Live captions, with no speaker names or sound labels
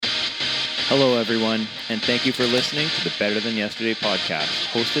Hello, everyone, and thank you for listening to the Better Than Yesterday podcast,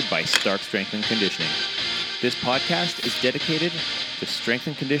 hosted by Stark Strength and Conditioning. This podcast is dedicated to strength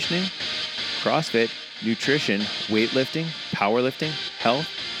and conditioning, CrossFit, nutrition, weightlifting, powerlifting, health,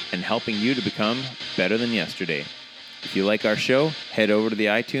 and helping you to become better than yesterday. If you like our show, head over to the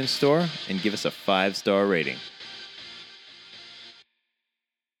iTunes store and give us a 5-star rating.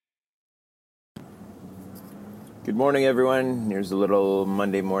 Good morning, everyone. Here's a little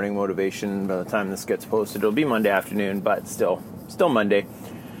Monday morning motivation. By the time this gets posted, it'll be Monday afternoon, but still Monday.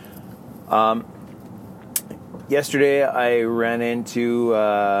 Yesterday, I ran into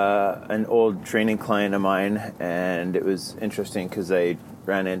an old training client of mine, and it was interesting because I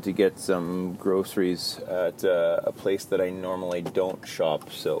ran in to get some groceries at a place that I normally don't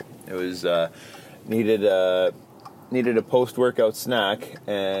shop. So it was needed a post-workout snack,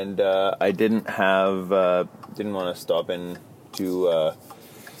 and I didn't want to stop in to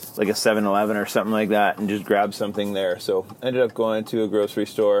like a 7-Eleven or something like that and just grab something there. So I ended up going to a grocery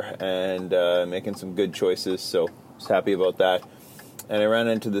store and making some good choices. So I was happy about that. And I ran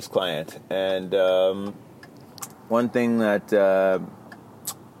into this client, and one thing that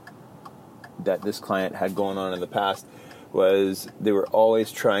this client had going on in the past was they were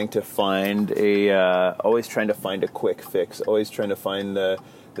always trying to find a quick fix, always trying to find the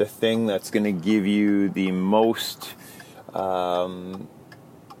thing that's going to give you the most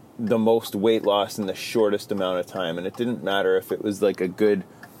weight loss in the shortest amount of time. And it didn't matter if it was like a good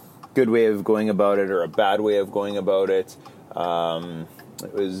way of going about it or a bad way of going about it.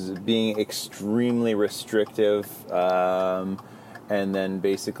 It was being extremely restrictive, and then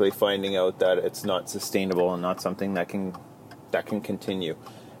basically finding out that it's not sustainable and not something that can continue.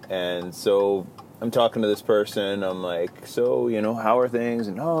 And so I'm talking to this person. I'm like, so, how are things?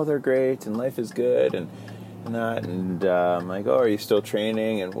 And, oh, they're great, and life is good, and that. And I'm like, oh, are you still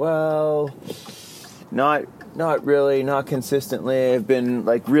training? And, well, not really, not consistently. I've been,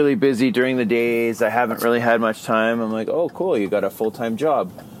 like, really busy during the days. I haven't really had much time. I'm like, oh, cool, you got a full-time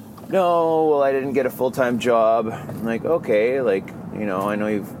job. No, well, I didn't get a full-time job. I'm like, okay, like, I know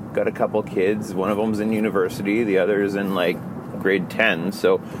you've got a couple kids. One of them's in university. The other is in, like, grade 10.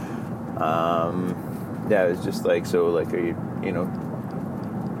 So, yeah, it was just like, so, like, are you,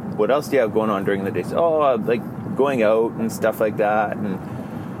 what else do you have going on during the day? So, like, going out and stuff like that. And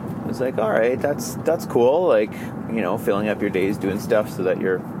I was like, all right, that's cool. Like, filling up your days doing stuff so that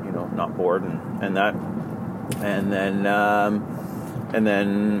you're, not bored and that. And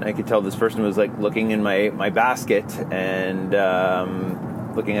then I could tell this person was, like, looking in my basket and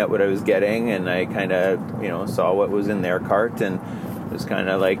looking at what I was getting, and I kind of, saw what was in their cart, and was kind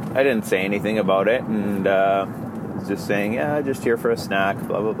of like, I didn't say anything about it, and was just saying, yeah, just here for a snack,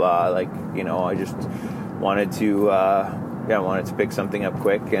 blah, blah, blah. Like, I just wanted to pick something up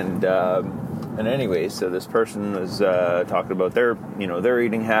quick, and anyway, so this person was talking about their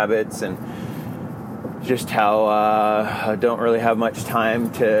eating habits, and just how I don't really have much time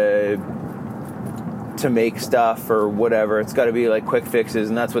to make stuff or whatever. It's got to be like quick fixes,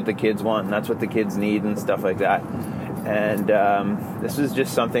 and that's what the kids want, and that's what the kids need, and stuff like that. And this was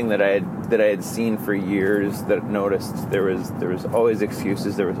just something that I had seen for years. That noticed there was always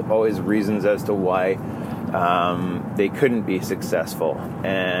excuses. There was always reasons as to why they couldn't be successful.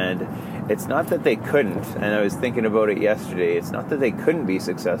 And it's not that they couldn't. And I was thinking about it yesterday. It's not that they couldn't be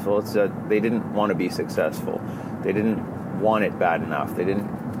successful. It's that they didn't want to be successful. They didn't want it bad enough. They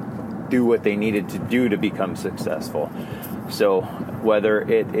didn't do what they needed to do to become successful. So whether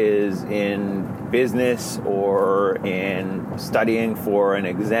it is in business or in studying for an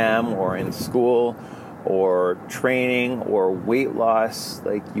exam or in school or training or weight loss,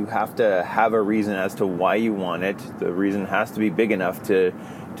 like, you have to have a reason as to why you want it. The reason has to be big enough to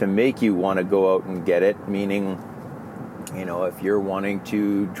make you want to go out and get it, meaning, if you're wanting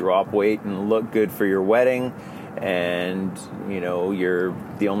to drop weight and look good for your wedding, and you're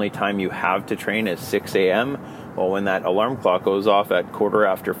the only time you have to train is 6 a.m. Well, when that alarm clock goes off at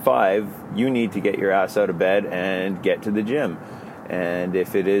 5:15, you need to get your ass out of bed and get to the gym. And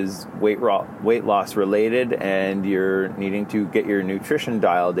if it is weight loss related and you're needing to get your nutrition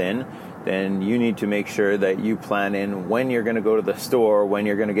dialed in, then you need to make sure that you plan in when you're going to go to the store, when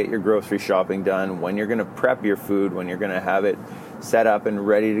you're going to get your grocery shopping done, when you're going to prep your food, when you're going to have it set up and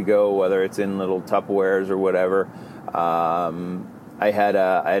ready to go, whether it's in little Tupperwares or whatever. I had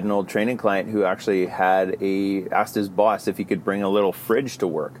an old training client who actually asked his boss if he could bring a little fridge to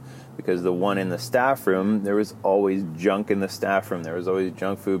work, because the one in the staff room, there was always junk in the staff room. There was always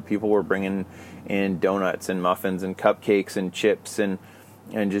junk food. People were bringing in donuts and muffins and cupcakes and chips and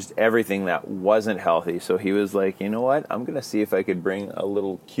and just everything that wasn't healthy. So he was like, you know what? I'm gonna see if I could bring a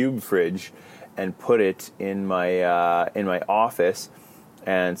little cube fridge and put it in my office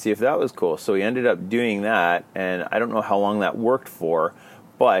and see if that was cool. So he ended up doing that, and I don't know how long that worked for,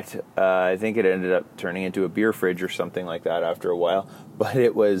 but I think it ended up turning into a beer fridge or something like that after a while. But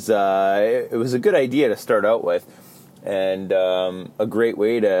it was a good idea to start out with, and a great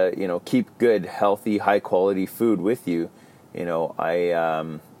way to keep good, healthy, high quality food with you.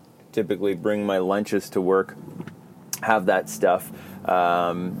 I typically bring my lunches to work, have that stuff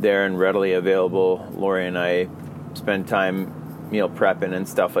there and readily available. Lori and I spend time meal prepping and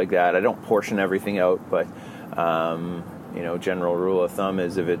stuff like that. I don't portion everything out, but general rule of thumb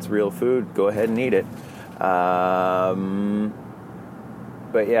is if it's real food, go ahead and eat it.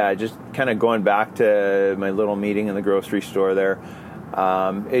 But yeah, just kind of going back to my little meeting in the grocery store there,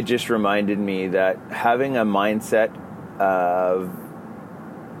 it just reminded me that having a mindset of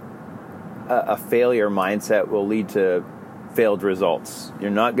a failure mindset will lead to failed results.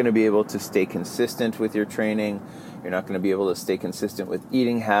 You're not going to be able to stay consistent with your training. You're not going to be able to stay consistent with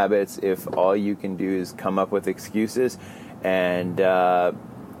eating habits if all you can do is come up with excuses and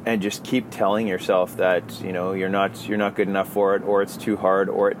just keep telling yourself that you're not good enough for it, or it's too hard,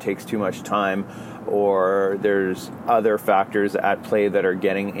 or it takes too much time, or there's other factors at play that are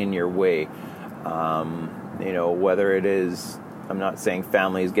getting in your way. Whether it is, I'm not saying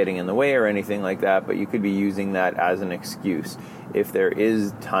family is getting in the way or anything like that, but you could be using that as an excuse. If there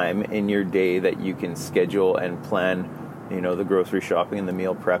is time in your day that you can schedule and plan, the grocery shopping and the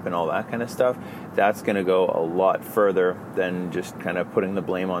meal prep and all that kind of stuff, that's going to go a lot further than just kind of putting the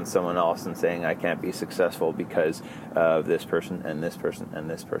blame on someone else and saying, I can't be successful because of this person and this person and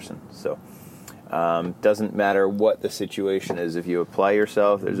this person. So doesn't matter what the situation is. If you apply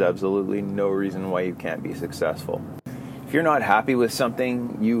yourself, there's absolutely no reason why you can't be successful. If you're not happy with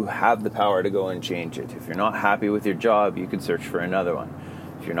something, you have the power to go and change it. If you're not happy with your job, you could search for another one.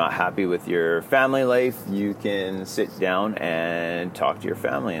 If you're not happy with your family life, you can sit down and talk to your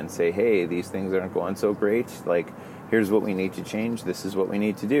family and say, hey, these things aren't going so great. Like, here's what we need to change. This is what we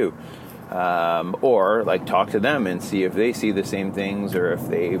need to do. Or talk to them and see if they see the same things, or if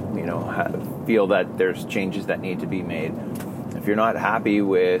they, feel that there's changes that need to be made. If you're not happy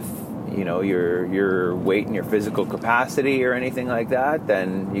with, your weight and your physical capacity or anything like that,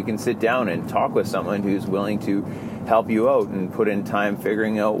 then you can sit down and talk with someone who's willing to help you out and put in time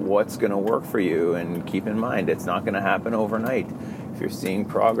figuring out what's going to work for you. And keep in mind, it's not going to happen overnight. If you're seeing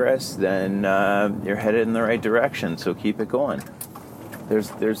progress, then you're headed in the right direction. So keep it going.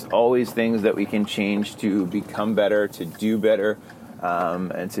 There's always things that we can change to become better, to do better,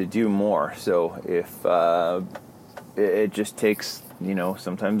 and to do more. So if it just takes,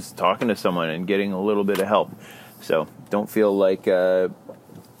 sometimes talking to someone and getting a little bit of help. So don't feel like you're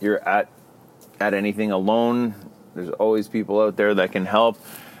at anything alone. There's always people out there that can help.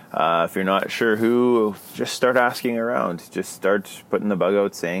 If you're not sure who, just start asking around. Just start putting the bug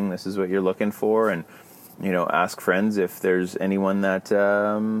out, saying this is what you're looking for, and ask friends if there's anyone that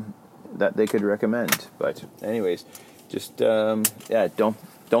they could recommend. But anyways, just don't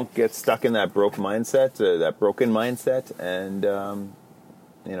get stuck in that broken mindset, and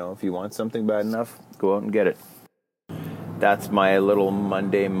if you want something bad enough, go out and get it. That's my little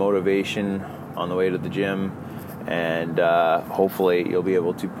Monday motivation on the way to the gym, and hopefully you'll be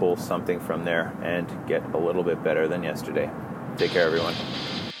able to pull something from there and get a little bit better than yesterday. Take care, everyone.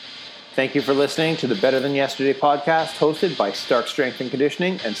 Thank you for listening to the Better Than Yesterday podcast, hosted by Stark Strength and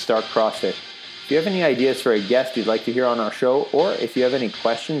Conditioning and Stark CrossFit. If you have any ideas for a guest you'd like to hear on our show, or if you have any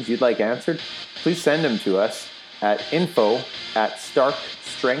questions you'd like answered, please send them to us at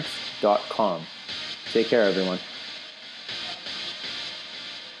info@starkstrength.com. Take care, everyone.